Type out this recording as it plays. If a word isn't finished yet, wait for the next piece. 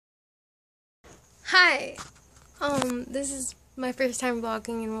Hi! This is my first time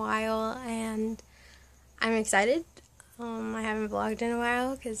vlogging in a while, and I'm excited. I haven't vlogged in a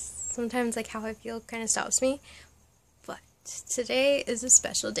while because sometimes like how I feel kind of stops me. But today is a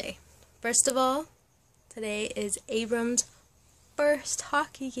special day. First of all, today is Abram's first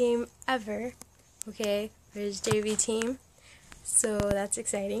hockey game ever, okay, for his JV team. So that's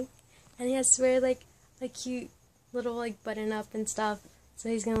exciting. And he has to wear like a cute little like button up and stuff. So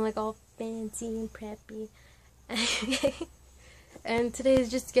he's gonna look all fancy and preppy. And today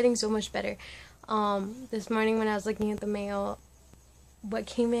is just getting so much better. This morning when I was looking at the mail, what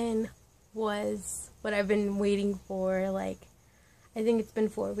came in was what I've been waiting for. Like, I think it's been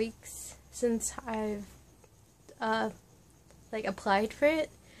 4 weeks since I've like applied for it,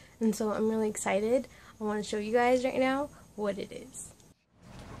 and so I'm really excited. I want to show you guys right now what it is.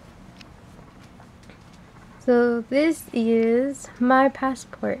 So this is my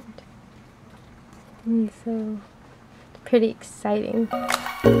passport, and so it's pretty exciting.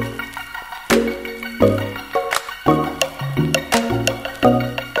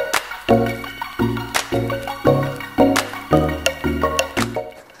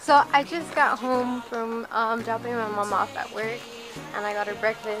 So I just got home from dropping my mom off at work, and I got her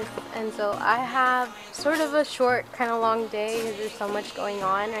breakfast, and so I have sort of a short, kind of long day because there's so much going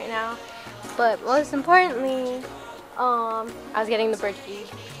on right now. But most importantly, I was getting the bird feed.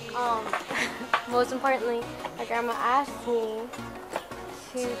 Most importantly, my grandma asked me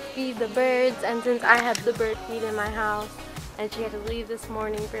to feed the birds, and since I had the bird feed in my house and she had to leave this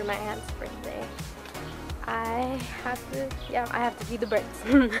morning for my aunt's birthday, I have to feed the birds.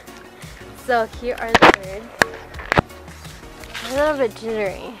 So here are the birds. A little bit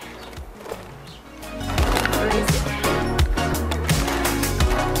jittery. Let me see.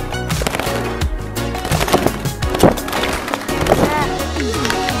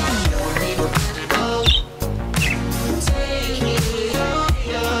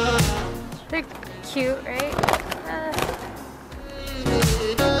 They're cute, right?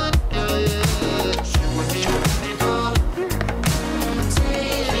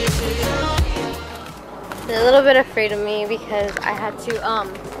 They're a little bit afraid of me because I had to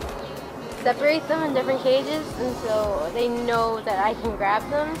separate them in different cages, and so they know that I can grab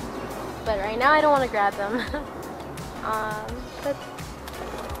them. But right now I don't want to grab them. But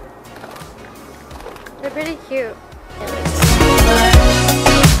they're pretty cute.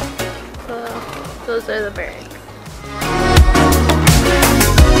 So those are the birds.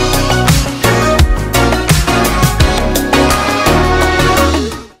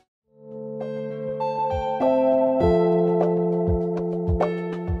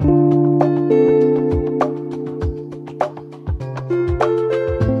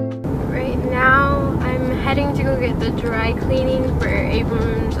 Heading to go get the dry cleaning for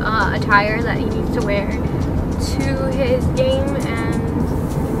Abram's attire that he needs to wear to his game,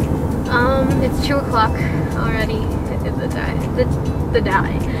 and it's 2 o'clock already. The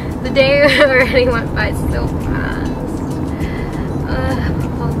day already went by so fast.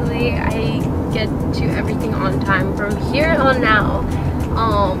 Hopefully I get to everything on time from here on now.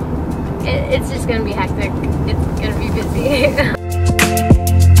 It's just gonna be hectic. It's gonna be busy.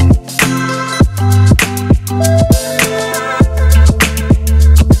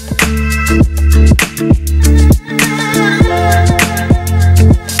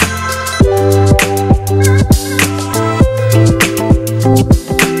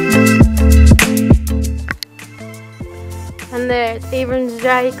 And there's Abram's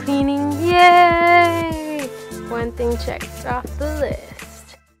dry cleaning. Yay! One thing checked off the list.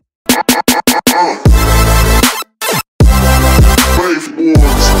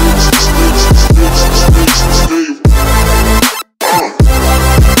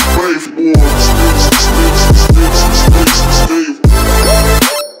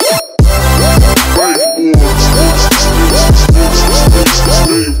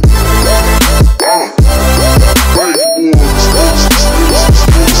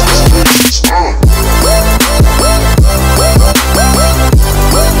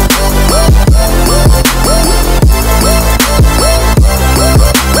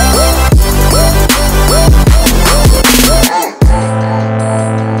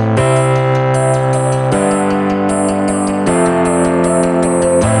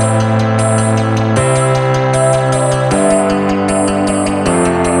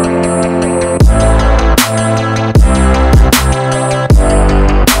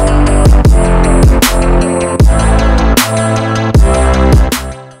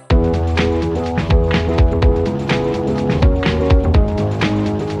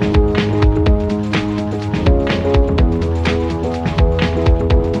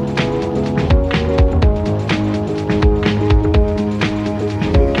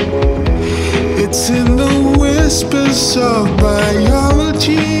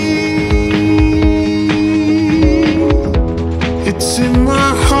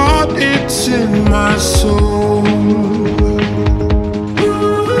 in my soul.